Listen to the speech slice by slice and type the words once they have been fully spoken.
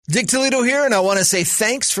Dick Toledo here, and I want to say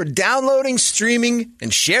thanks for downloading, streaming,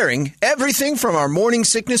 and sharing everything from our Morning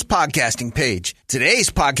Sickness podcasting page. Today's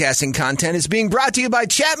podcasting content is being brought to you by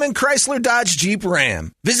Chapman Chrysler Dodge Jeep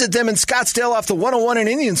Ram. Visit them in Scottsdale off the 101 in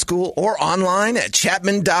Indian School or online at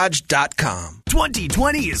chapmandodge.com.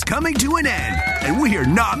 2020 is coming to an end, and we are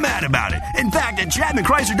not mad about it. In fact, at Chapman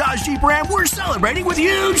Chrysler Dodge Jeep Ram, we're celebrating with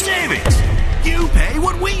huge savings. You pay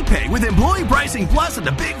what we pay with Employee Pricing Plus at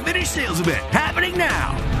the Big Finish Sales Event happening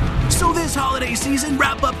now. So this holiday season,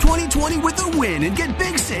 wrap up 2020 with a win and get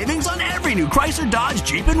big savings on every new Chrysler, Dodge,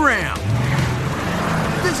 Jeep, and Ram.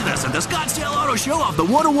 Visit us at the Scottsdale Auto Show off the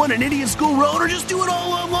 101 and Indian School Road, or just do it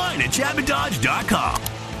all online at ChapmanDodge.com.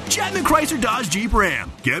 Chapman Chrysler Dodge Jeep Ram.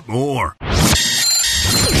 Get more.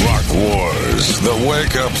 Rock Wars, the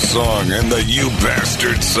wake-up song and the you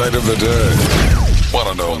bastard sight of the day. Want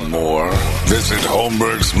to know more? Visit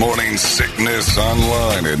Holmberg's Morning Sickness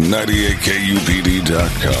online at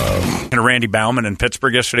 98kupd.com. And Randy Bauman in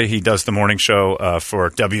Pittsburgh yesterday, he does the morning show for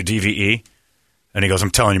WDVE. And he goes, I'm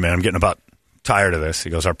telling you, man, I'm getting about tired of this. He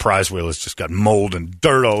goes, our prize wheel has just got mold and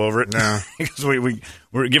dirt all over it. No. Because we're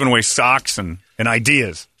giving away socks and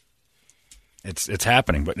ideas. It's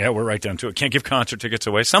happening, but yeah, we're right down to it. Can't give concert tickets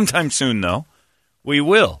away. Sometime soon, though, we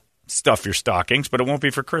will stuff your stockings, but it won't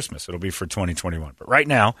be for Christmas. It'll be for 2021. But right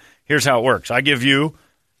now, here's how it works. I give you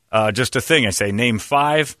just a thing. I say, name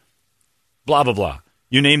 5, blah, blah, blah.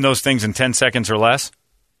 You name those things in 10 seconds or less,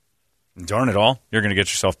 and darn it all, you're going to get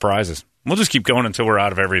yourself prizes. We'll just keep going until we're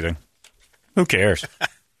out of everything. Who cares?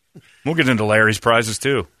 We'll get into Larry's prizes,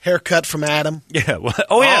 too. Haircut from Adam. Yeah. Well, yeah.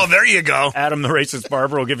 Oh, there you go. Adam, the racist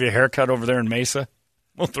barber, will give you a haircut over there in Mesa.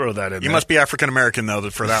 We'll throw that in You there. must be African-American, though,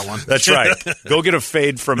 for that one. That's right. Go get a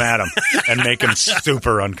fade from Adam and make him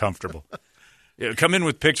super uncomfortable. Yeah, come in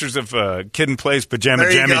with pictures of Kid and Play's Pajama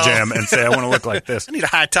There you Jammy go. Jam and say, I want to look like this. I need a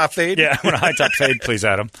high-top fade. Yeah, I want a high-top fade, please,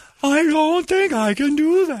 Adam. I don't think I can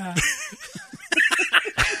do that.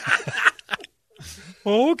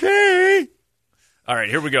 Okay. All right,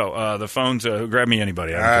 here we go. The phones, grab me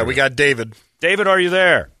anybody. We got David. David, are you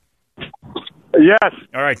there? Yes.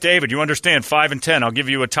 All right, David, you understand 5 and 10. I'll give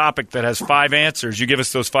you a topic that has 5 answers. You give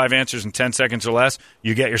us those 5 answers in 10 seconds or less,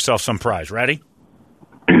 you get yourself some prize. Ready?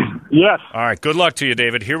 Yes. All right, good luck to you,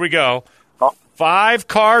 David. Here we go. 5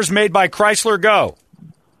 cars made by Chrysler. Go.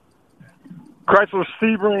 Chrysler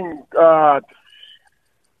Sebring.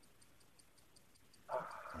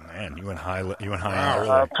 Man, you went high early.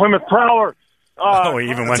 Plymouth Prowler. He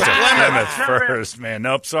even went to Plymouth first, man.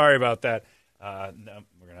 Nope, sorry about that. No,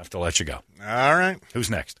 we're going to have to let you go. All right. Who's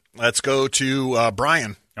next? Let's go to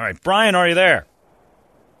Brian. All right, Brian, are you there?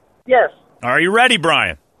 Yes. Are you ready,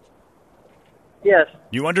 Brian? Yes.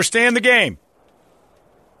 You understand the game?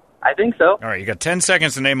 I think so. All right, you got 10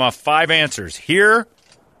 seconds to name off 5 answers. Here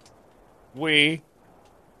we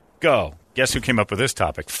go. Guess who came up with this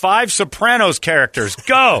topic? 5 Sopranos characters.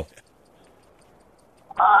 Go.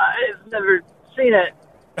 I've never seen it.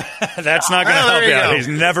 That's not going to help you out. He's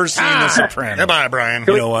never seen The Sopranos. Goodbye, Brian.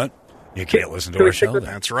 You know what? You can't listen to our show then.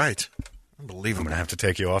 That's right. I'm Unbelievable. going to have to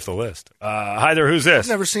take you off the list. Hi there, who's this? I've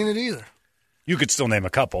never seen it either. You could still name a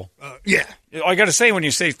couple. Yeah. I got to say, when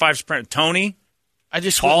you say 5 Sopranos, Tony, I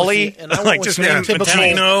just Paulie, went with and I like went with just some name typical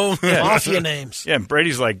Patino. mafia names. Yeah, and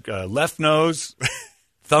Brady's like left nose,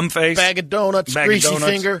 thumb face, Bag of donuts, greasy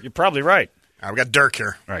finger. You're probably right. We got Dirk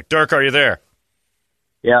here. All right, Dirk, are you there?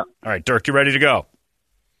 Yeah. All right, Dirk, you ready to go?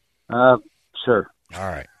 Sure. All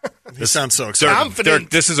right. He sounds so excited.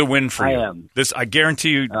 Dirk, this is a win for you. I am. I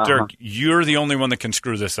guarantee you, Dirk, you're the only one that can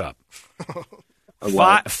screw this up.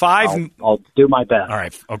 Well, Five. I'll do my best. All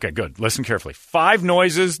right. Okay, good. Listen carefully. 5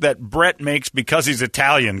 noises that Brett makes because he's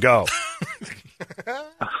Italian. Go.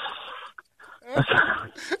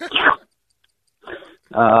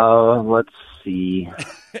 Let's see.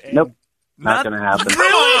 Nope. Not going to happen. Come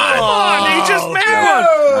on. He just made one.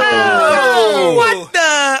 Oh, what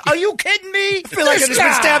the? Are you kidding me? I feel like I just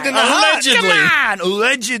been stabbed in the heart. Come on.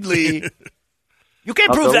 Allegedly. You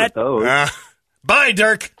can't I'll prove go that. with those. Bye,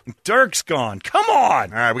 Dirk. Dirk's gone. Come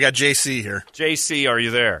on. All right, we got JC here. JC, are you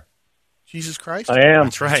there? Jesus Christ. I am.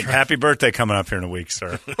 That's right. Happy birthday coming up here in a week,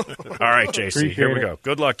 sir. All right, JC, here we go.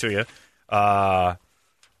 Good luck to you.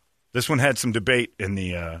 This one had some debate in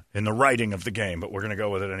the writing of the game, but we're going to go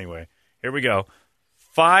with it anyway. Here we go.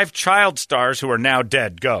 5 child stars who are now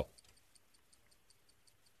dead. Go.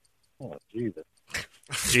 Oh, Jesus.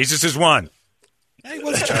 Jesus is one. Yeah, he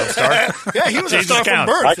was a child star. Yeah, he was Jesus a star from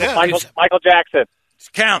counts. birth. Yeah. Michael Jackson.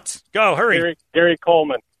 Counts. Go. Hurry. Gary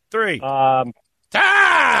Coleman. 3. He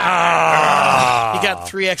got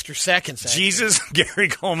 3 extra seconds. Actually. Jesus, Gary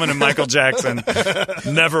Coleman, and Michael Jackson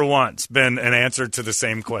never once been an answer to the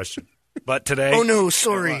same question. But today, Oh, no,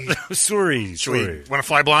 sorry. sorry. Want to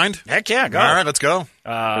fly blind? Heck yeah, go. All right, let's go.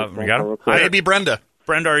 We got him. Baby Brenda.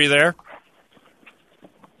 Brenda, are you there?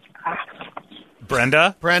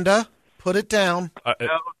 Brenda? Brenda, put it down.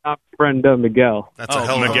 Brenda Miguel. That's a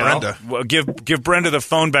hell of Miguel. a Brenda. Well, give Brenda the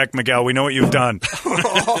phone back, Miguel. We know what you've done.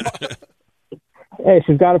 Hey,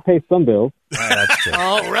 she's got to pay some bills. That's true.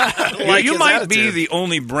 All right. Well, you might be the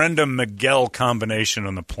only Brenda Miguel combination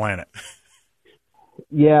on the planet.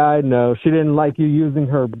 Yeah, I know. She didn't like you using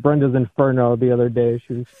her Brenda's Inferno the other day.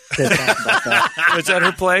 She was pissed off about that. Is that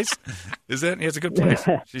her place? Is that? Yeah, it's a good place.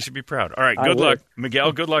 She should be proud. All right, good luck.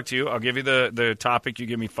 Miguel, good luck to you. I'll give you the topic. You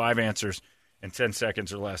give me 5 answers in 10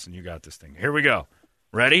 seconds or less, and you got this thing. Here we go.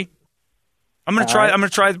 Ready? I'm gonna try. I'm gonna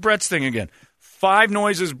try the Brett's thing again. 5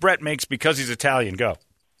 noises Brett makes because he's Italian. Go.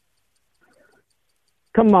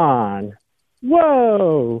 Come on.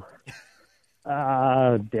 Whoa.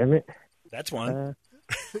 Damn it. That's one.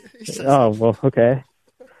 Oh, well, okay.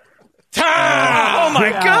 Oh, my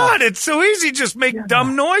God. It's so easy. Just make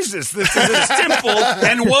dumb noises. This is simple.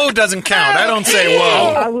 And whoa doesn't count. I don't say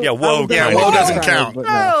whoa. Yeah, whoa. Yeah, whoa doesn't count.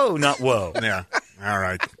 No, not whoa. Yeah. All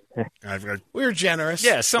right. I've got. We're generous.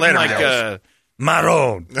 Yeah, something Later, like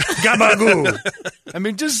Maron, Gabagoo. I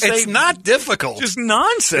mean, just say It's not difficult. just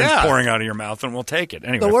nonsense Yeah. pouring out of your mouth, and we'll take it.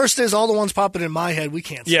 Anyway. The worst is all the ones popping in my head we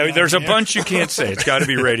can't say. Yeah, on there's a the air. bunch you can't say. It's got to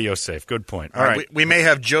be radio safe. Good point. All right. We may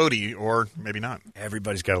have Jody, or maybe not.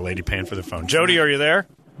 Everybody's got a lady paying for their phone. Jody, are you there?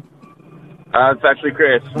 It's actually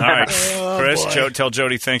Chris. All right. Chris, boy. tell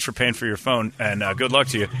Jody thanks for paying for your phone, and good luck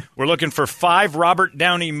to you. We're looking for 5 Robert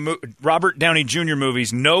Downey Jr.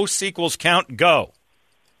 movies. No sequels count. Go.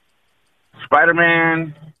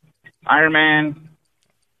 Spider-Man, Iron Man.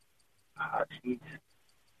 Jeez.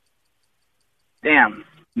 Damn.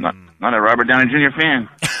 Not a Robert Downey Jr. fan.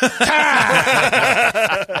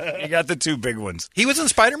 You got the 2 big ones. He was in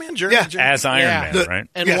Spider-Man, Jerry? Yeah. As Iron Yeah. Man, right?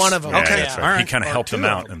 And Yes. one of them. Yeah, Okay. that's right. All right. He kind of Or helped him 2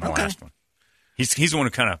 out of in them. the Okay. last one. He's the one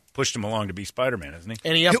who kind of pushed him along to be Spider-Man, isn't he?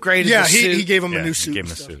 And he upgraded Yeah, the suit. he gave him Yeah, a new he suit. gave him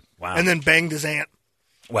and a stuff. suit. Wow. And then banged his aunt.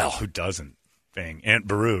 Well, who doesn't? Bang. Aunt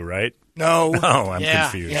Beru, right? No. Oh, I'm Yeah,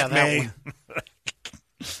 confused. Yeah, that May. one.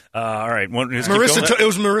 All right. Just keep Marissa, going. it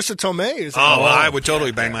was Marissa Tomei. Is Oh, well, I would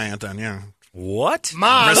totally bang my aunt on, yeah. What?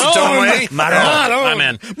 Marissa Tomei? Maron. I'm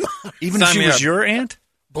in. Even if Sign she me was up. your aunt?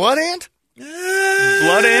 Blood aunt?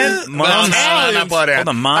 Blood aunt? No, Mom's, not blood aunt. Oh,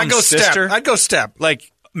 the mom's I'd go sister? Step. I'd go step.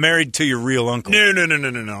 like married to your real uncle.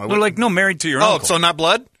 No. They're like, no, married to your Oh, uncle. so not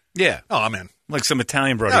blood? yeah. Oh, I'm in. Like some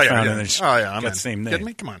Italian brother Oh, yeah, found yeah. and then just Oh, yeah, I'm got in. the same Kidding name.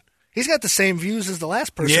 me? Come on. He's got the same views as the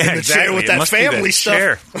last person Yeah, in the exactly. chair with It that must be family that stuff.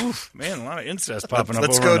 chair. Oof, man, a lot of incest popping up.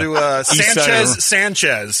 Let's over go on to the east side of the-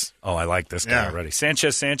 Sanchez. Oh, I like this guy Yeah. already.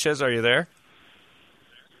 Sanchez, are you there?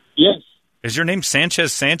 Yes. Is your name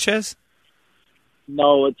Sanchez?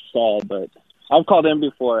 No, it's Saul, but I've called him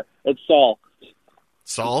before. It's Saul.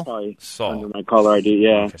 Saul? Probably Saul. under my caller ID,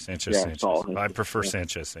 yeah. Okay, Sanchez. Saul. I prefer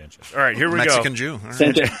Sanchez. All right, here we Mexican go. Jew. All right.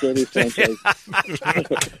 Sanchez, Jody Sanchez.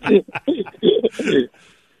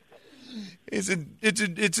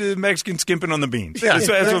 It's a Mexican skimping on the beans. Yeah, that's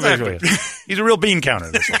what basically it is. He's a real bean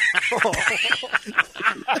counter. This one.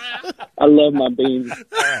 I love my beans.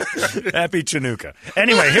 Happy Chinooka.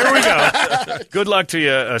 Anyway, here we go. Good luck to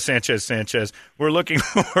you, Sanchez. We're looking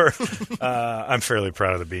for. I'm fairly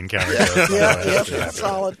proud of the bean counter. Yeah,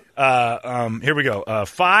 solid. Here we go.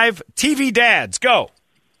 5 TV dads. Go.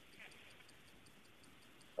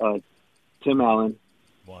 Tim Allen,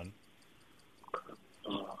 1,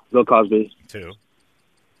 Bill Cosby. 2.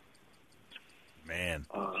 Man.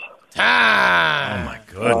 Ah. Oh, my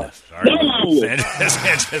goodness. Sorry.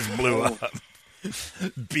 Sanchez blew up.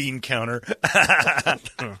 Bean counter. I'm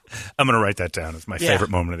going to write that down. It's my favorite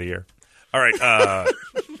moment of the year. All right.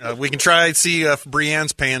 We can try see if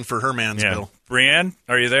Brienne's paying for her man's Yeah. bill. Brienne,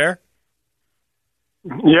 are you there?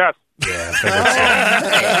 Yes. Yeah.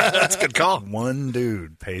 That's a good call. One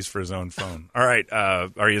dude pays for his own phone. All right.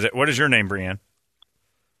 Are you there? What is your name, Brienne?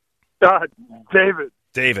 David.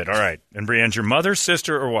 David. All right. And Brienne's your mother,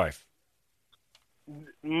 sister, or wife?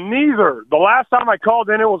 Neither. The last time I called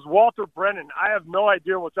in, it was Walter Brennan. I have no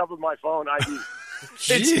idea what's up with my phone ID.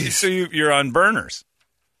 So you're on burners.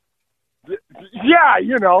 Yeah,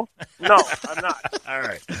 you know. No, I'm not. All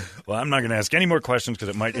right. Well, I'm not going to ask any more questions because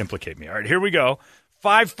it might implicate me. All right, here we go.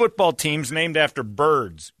 5 football teams named after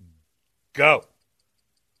birds. Go.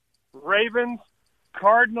 Ravens,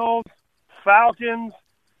 Cardinals, Falcons,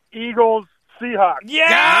 Eagles, Seahawks.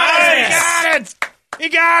 Yes! He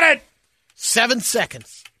got it! 7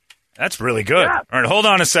 seconds. That's really good. Yeah. All right, hold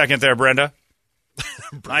on a second there, Brenda.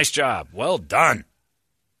 Nice job. Well done.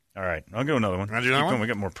 All right, I'll go another one. Wanna do another Keep going. one? We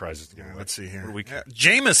got more prizes to give Yeah, away. let's see here. What do we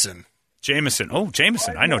Jameson. Jameson. Oh,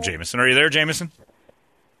 Jameson. I know Jameson. Are you there, Jameson?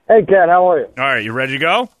 Hey, Ken, how are you? All right, you ready to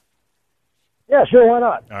go? Yeah, sure, why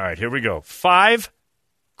not? All right, here we go. 5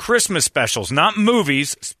 Christmas specials, not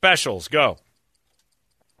movies, specials. Go.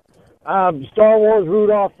 Star Wars,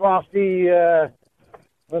 Rudolph, Frosty,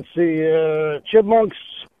 let's see, Chipmunks,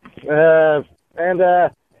 oh,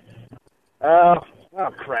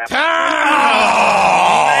 crap.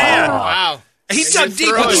 Wow. He dug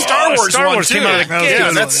deep with the Star Wars Star one, Wars too. came out.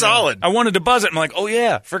 Yeah, that's solid. I wanted to buzz it. I'm like, oh,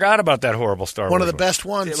 yeah, forgot about that horrible Star Wars. One of the best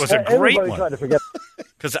ones. It was a great Everybody one. tried to forget.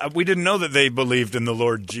 Because we didn't know that they believed in the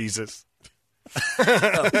Lord Jesus.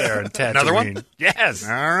 Up there in Tatooine. Another one? Yes.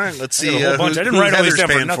 All right, let's I got see a whole bunch. I didn't write all these Heather's down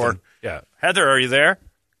for paying nothing. for. Yeah. Heather, are you there?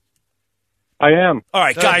 I am. All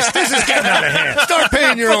right, guys, this is getting out of hand. Start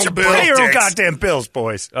paying your own bill. Pay your own dicks. goddamn bills,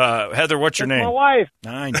 boys. Heather, what's your name? My wife.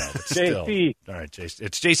 I know, but still. JC. All right, JC.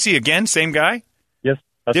 It's JC again, same guy? Yes,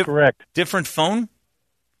 that's Dip- correct. Different phone?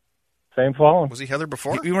 Same phone. Was he Heather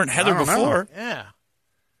before? You weren't Heather I don't know. before? Yeah.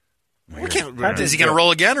 We can't, is he going to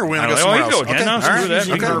roll again, or are we going to go Oh, somewhere you else? go again. Okay. No, All screw right. that.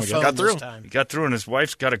 Okay. You can Her go phone Got through. this time. He got through, and his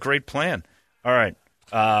wife's got a great plan. All right.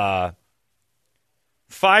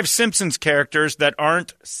 5 Simpsons characters that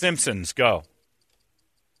aren't Simpsons. Go.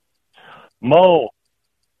 Mo.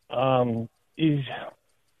 Ipnu.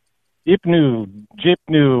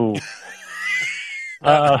 Jipnu.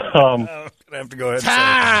 I'm going to have to go ahead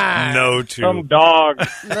and say no to Some dog.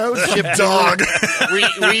 No chip Dog.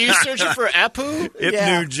 were you searching for Apu?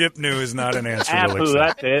 Ipnu Jipnu is not an answer. we'll Apu,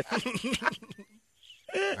 accept. that's it.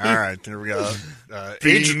 All right, there we go.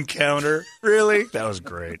 Bean counter. Really? That was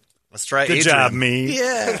great. Let's try Good Adrian. job, me.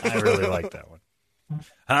 Yeah. I really like that one.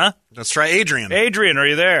 Huh? Let's try Adrian. Adrian, are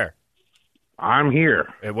you there? I'm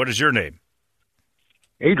here. Hey, what is your name?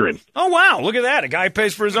 Adrian. Oh, wow. Look at that. A guy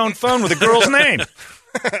pays for his own phone with a girl's name.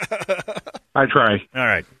 I try. All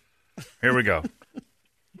right. Here we go.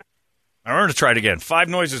 I'm going to try it again. 5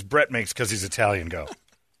 noises Brett makes because he's Italian. Go.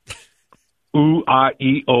 Ooh, ah,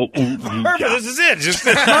 e, o, ooh, Perfect. This is it. Just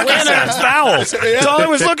monkey sounds, vowels. That's all I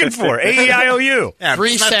was looking for. A-E-I-O-U. Yeah,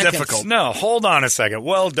 3 it's not seconds. difficult. No, hold on a second.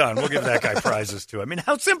 Well done. We'll give that guy prizes, too. I mean,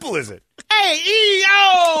 how simple is it?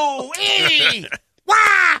 A-E-O-E!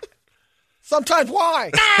 Wah! Sometimes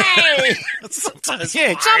why? Sometimes.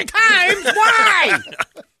 Yeah, Sometimes why?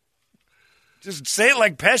 just say it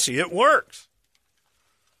like Pesci. It works.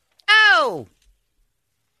 Oh,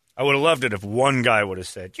 I would have loved it if one guy would have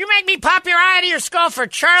said, you make me pop your eye out of your skull for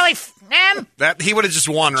Charlie M? That he would have just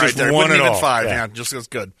won right Just there. won Wouldn't it even all. 5. Yeah. Yeah, just was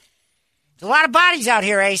good. There's a lot of bodies out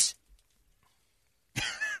here, Ace.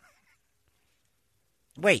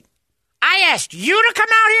 Wait, I asked you to come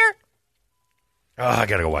out here? oh, I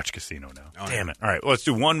got to go watch Casino now. Damn it. All right, well, let's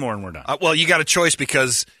do one more and we're done. Well, you got a choice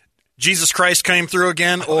because Jesus Christ came through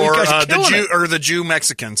again, you or guys are the killing Jew it. or the Jew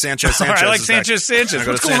Mexican Sanchez. All Sanchez. right, I like is back. Sanchez Sanchez. Wanna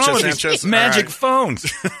go What's to going on with Sanchez, these Sanchez? magic All right.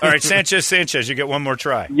 phones? All right, Sanchez Sanchez, you get one more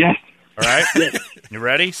try. Yes. All right? You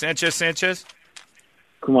ready, Sanchez Sanchez?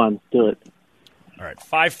 Come on, do it. All right,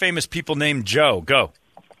 5 famous people named Joe. Go.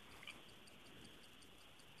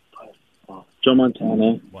 Joe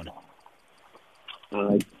Montana. 1.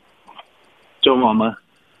 Joe Mama.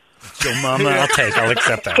 Joe Mama, I'll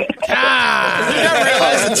accept that. You don't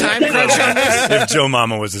realize the time crunch on this? If Joe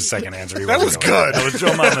Mama was his second answer, he That wasn't was going. good. That was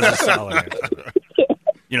Joe Mama's a solid answer.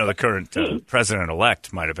 You know, the current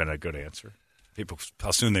president-elect might have been a good answer. People,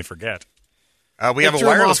 how soon they forget. We have a threw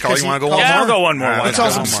him wireless off call. 'cause You he want to go called one Yeah, more? I'll go one more. All right, Why I let's not?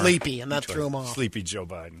 told go him one more. sleepy, and that threw him off. Sleepy Joe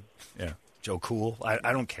Biden. Yeah. Joe Cool.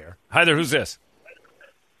 I don't care. Hi there, who's this?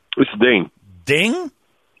 This is Ding. Ding?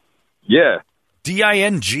 Yeah.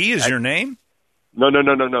 D-I-N-G is your name? No.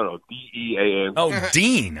 D-E-A-N. Oh,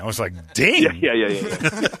 Dean. I was like, Ding. Yeah.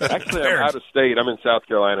 Actually, I'm out of state. I'm in South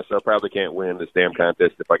Carolina, so I probably can't win this damn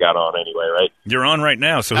contest if I got on anyway, right? You're on right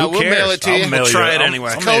now, so who we'll cares? mail it to you. I'll mail We'll try you- it I'll-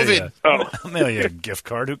 anyway. I'll mail you- COVID. I'll mail you a gift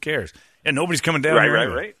card. Who cares? Yeah, nobody's coming down Right, here right,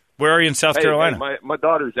 anyway. right. Where are you in South Carolina? Hey, my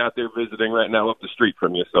daughter's out there visiting right now up the street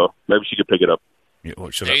from you, so maybe she could pick it up. Yeah, well,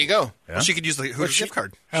 should There I- you go. Yeah? Well, she could use the Hooters gift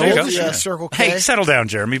card. How There you old go. is Yeah. Circle K? Hey, settle down,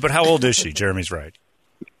 Jeremy. But how old is she? Jeremy's right.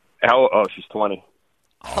 Oh, she's 20.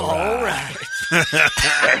 All right.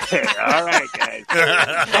 All right, guys.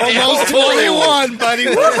 Almost 21, buddy.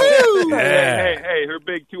 Woohoo! Yeah. Hey, her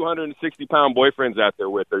big 260-pound boyfriend's out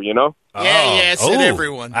there with her, you know? Yeah, it's Oh. in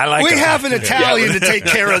everyone. I like we it. have an Italian to take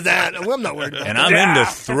care of that. Well, I'm not worried about And I'm into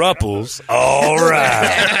thruples. All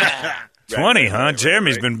right. 20, huh?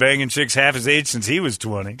 Jeremy's been banging chicks half his age since he was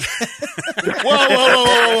 20.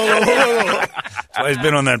 Whoa. That's why he's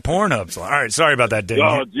been on that Pornhub. So, all right, sorry about that, Dave.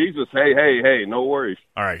 Oh, Jesus. Hey, no worries.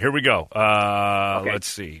 All right, here we go. Let's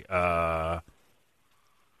see. That's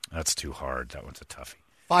too hard. That one's a toughie.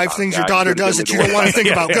 5 things your daughter does that you don't want to think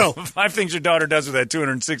about. Go. 5 things your daughter does with that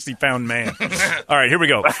 260-pound man. All right, here we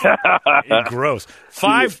go. Gross.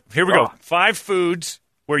 5. Here we go. 5 foods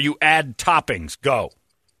where you add toppings. Go.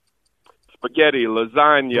 Spaghetti,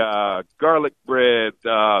 lasagna, garlic bread,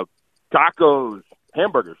 tacos,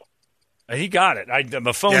 hamburgers. He got it.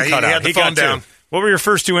 My phone Yeah, cut he out. had the He phone got down. 2. What were your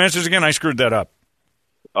first 2 answers again? I screwed that up.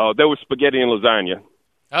 Oh, there was spaghetti and lasagna.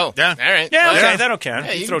 Oh, Yeah. all right. Yeah, okay, Well, that'll count.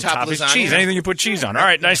 Yeah, you throw can top toppings, lasagna. cheese, anything you put cheese on. All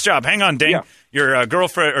right, nice job. Hang on, Ding. Yeah. Your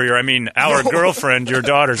girlfriend, our girlfriend, your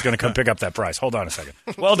daughter's going to come pick up that prize. Hold on a second.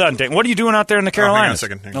 Well done, Ding. What are you doing out there in the Hang on Carolinas? a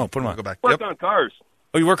second. Hang Oh, on. put them on. Go back. Work on cars.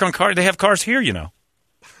 Oh, you work on cars? They have cars here, you know.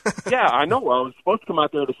 Yeah, I know. I was supposed to come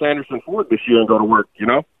out there to Sanderson Ford this year and go to work, you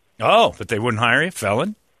know? Oh, but they wouldn't hire you,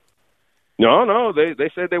 felon? No, they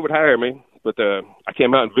said they would hire me, but I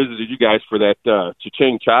came out and visited you guys for that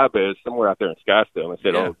Cha-Ching Chavez somewhere out there in Scottsdale. I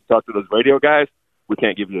said, talk to those radio guys. We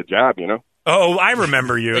can't give you a job, you know? Oh, I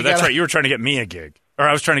remember you. That's right. You were trying to get me a gig. Or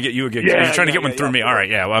I was trying to get you a gig. Yeah, you were trying to get one yeah, through yeah. me. All right,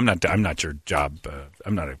 yeah. Well, I'm not your job.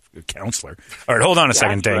 I'm not a counselor. All right, hold on a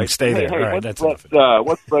second, Ding. Right. Stay there. Hey, All right, what's that's Brett's, enough.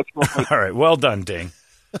 what's Brett's girlfriend? All right, well done, Ding.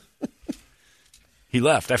 He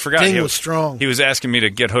left. I forgot. Ding he was strong. He was asking me to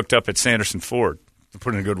get hooked up at Sanderson Ford to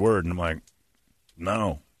put in a good word, and I'm like,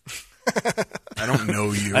 no. I don't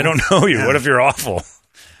know you. I don't know you. What if you're awful?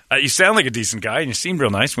 You sound like a decent guy, and you seemed real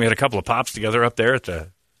nice. We had a couple of pops together up there at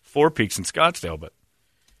the Four Peaks in Scottsdale, but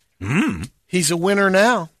He's a winner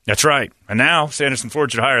now. that's right. And now Sanderson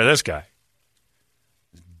Ford should hire this guy.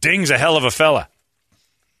 Ding's a hell of a fella.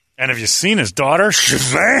 And have you seen his daughter?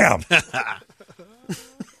 Shazam!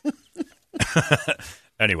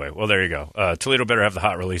 Anyway, well, there you go. Toledo better have the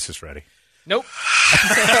hot releases ready. Nope.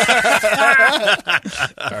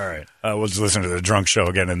 All right. We'll just listen to the drunk show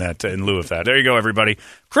again in lieu of that. There you go, everybody.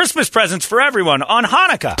 Christmas presents for everyone on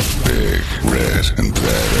Hanukkah. Big, red, and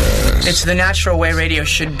badass. It's the natural way radio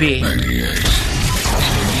should be. 98.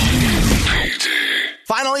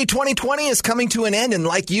 Finally, 2020 is coming to an end, and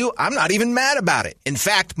like you, I'm not even mad about it. In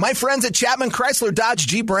fact, my friends at Chapman Chrysler Dodge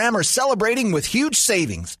Jeep Ram are celebrating with huge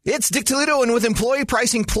savings. It's Dick Toledo, and with Employee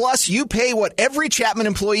Pricing Plus, you pay what every Chapman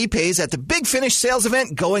employee pays at the Big Finish sales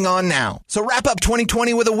event going on now. So wrap up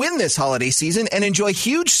 2020 with a win this holiday season and enjoy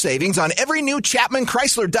huge savings on every new Chapman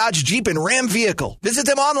Chrysler Dodge Jeep and Ram vehicle. Visit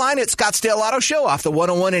them online at Scottsdale Auto Show off the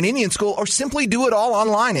 101 in Indian School, or simply do it all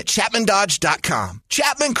online at ChapmanDodge.com.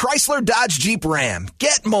 Chapman Chrysler Dodge Jeep Ram.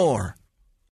 Get more.